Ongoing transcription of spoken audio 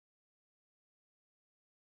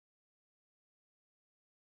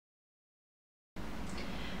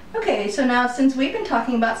Okay, so now since we've been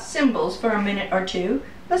talking about symbols for a minute or two,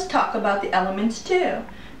 let's talk about the elements too.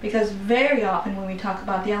 Because very often when we talk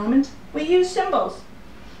about the elements, we use symbols.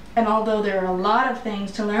 And although there are a lot of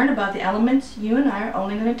things to learn about the elements, you and I are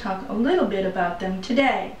only going to talk a little bit about them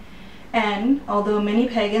today. And although many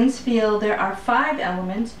pagans feel there are 5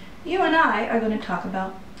 elements, you and I are going to talk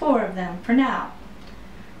about 4 of them for now.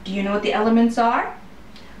 Do you know what the elements are?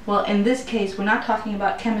 Well, in this case, we're not talking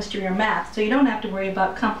about chemistry or math, so you don't have to worry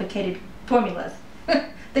about complicated formulas.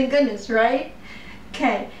 Thank goodness, right?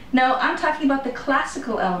 Okay, now I'm talking about the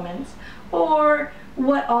classical elements, or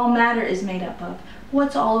what all matter is made up of,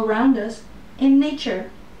 what's all around us in nature.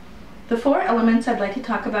 The 4 elements I'd like to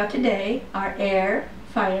talk about today are air,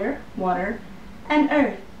 fire, water, and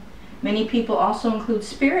earth. Many people also include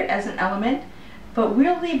spirit as an element, but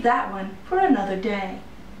we'll leave that one for another day.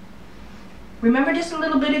 Remember just a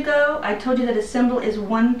little bit ago, I told you that a symbol is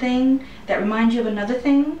one thing that reminds you of another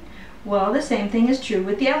thing? Well, the same thing is true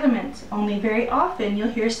with the elements, only very often you'll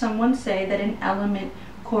hear someone say that an element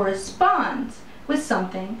corresponds with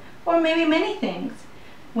something, or maybe many things.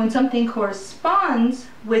 When something corresponds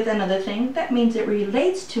with another thing, that means it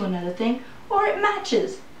relates to another thing, or it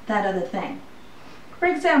matches that other thing. For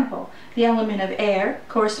example, the element of air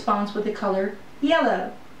corresponds with the color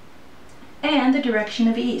yellow, and the direction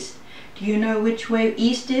of east. Do you know which way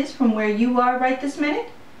east is from where you are right this minute?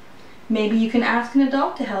 Maybe you can ask an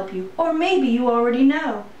adult to help you, or maybe you already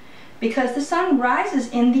know. Because the sun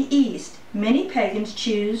rises in the east, many pagans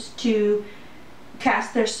choose to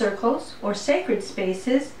cast their circles or sacred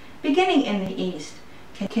spaces beginning in the east.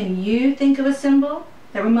 Can you think of a symbol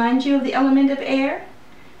that reminds you of the element of air?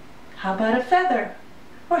 How about a feather?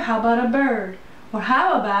 Or how about a bird? Or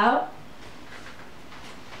how about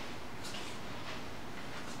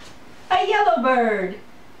a yellow bird?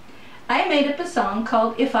 I made up a song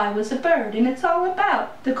called If I Was a Bird, and it's all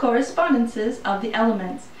about the correspondences of the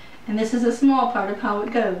elements. And this is a small part of how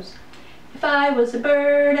it goes. If I was a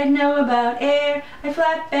bird, I'd know about air. I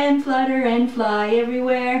flap and flutter and fly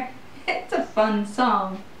everywhere. It's a fun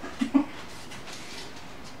song.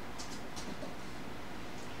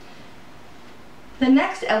 The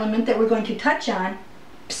next element that we're going to touch on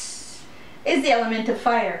is the element of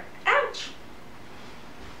fire. Ouch!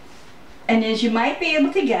 And as you might be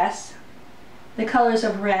able to guess, the colors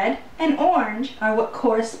of red and orange are what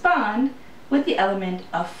correspond with the element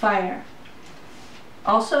of fire.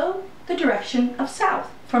 Also, the direction of south.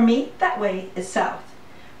 For me, that way is south.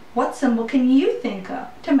 What symbol can you think of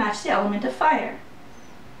to match the element of fire?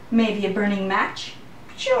 Maybe a burning match?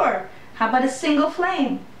 Sure. How about a single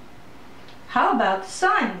flame? How about the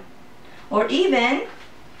sun? Or even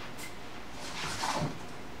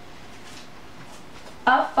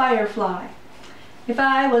a firefly. If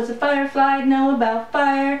I was a firefly, I'd know about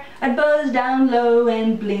fire. I'd buzz down low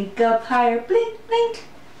and blink up higher. Blink, blink.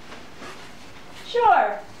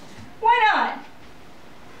 Sure, why not?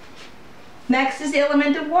 Next is the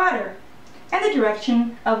element of water and the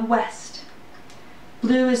direction of west.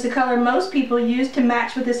 Blue is the color most people use to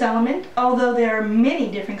match with this element, although there are many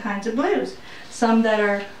different kinds of blues. Some that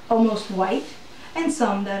are almost white and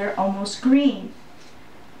some that are almost green.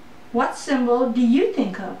 What symbol do you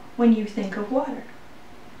think of when you think of water?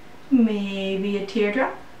 Maybe a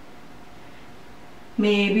teardrop?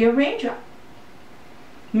 Maybe a raindrop?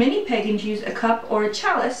 Many pagans use a cup or a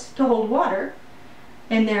chalice to hold water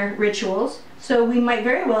in their rituals, so we might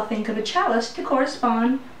very well think of a chalice to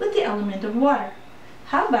correspond with the element of water.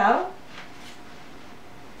 How about,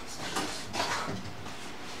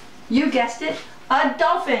 you guessed it, a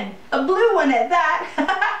dolphin, a blue one at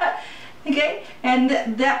that. Okay, and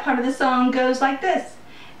that part of the song goes like this.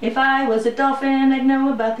 If I was a dolphin, I'd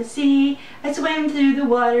know about the sea. I'd swim through the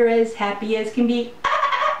water as happy as can be.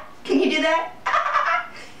 Ah! Can you do that? Ah!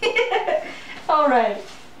 All right.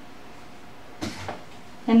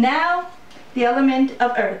 And now, the element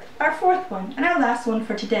of earth, our 4th one, and our last one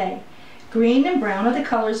for today. Green and brown are the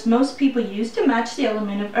colors most people use to match the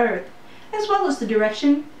element of earth, as well as the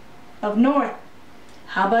direction of north.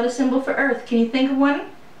 How about a symbol for earth? Can you think of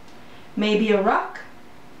one? Maybe a rock?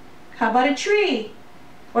 How about a tree?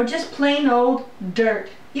 Or just plain old dirt?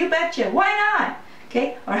 You betcha, why not?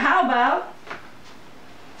 Okay, or how about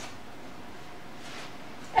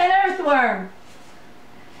an earthworm?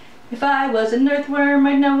 If I was an earthworm,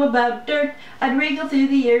 I'd know about dirt. I'd wriggle through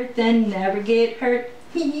the earth and never get hurt.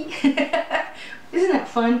 Isn't that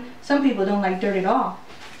fun? Some people don't like dirt at all.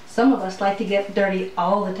 Some of us like to get dirty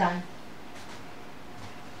all the time.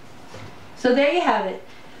 So there you have it.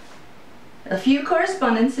 A few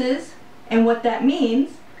correspondences and what that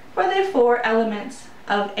means for the 4 elements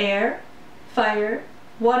of air, fire,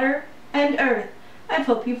 water, and earth. I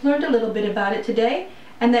hope you've learned a little bit about it today,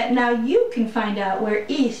 and that now you can find out where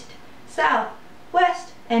east, south,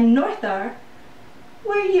 west, and north are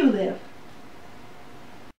where you live.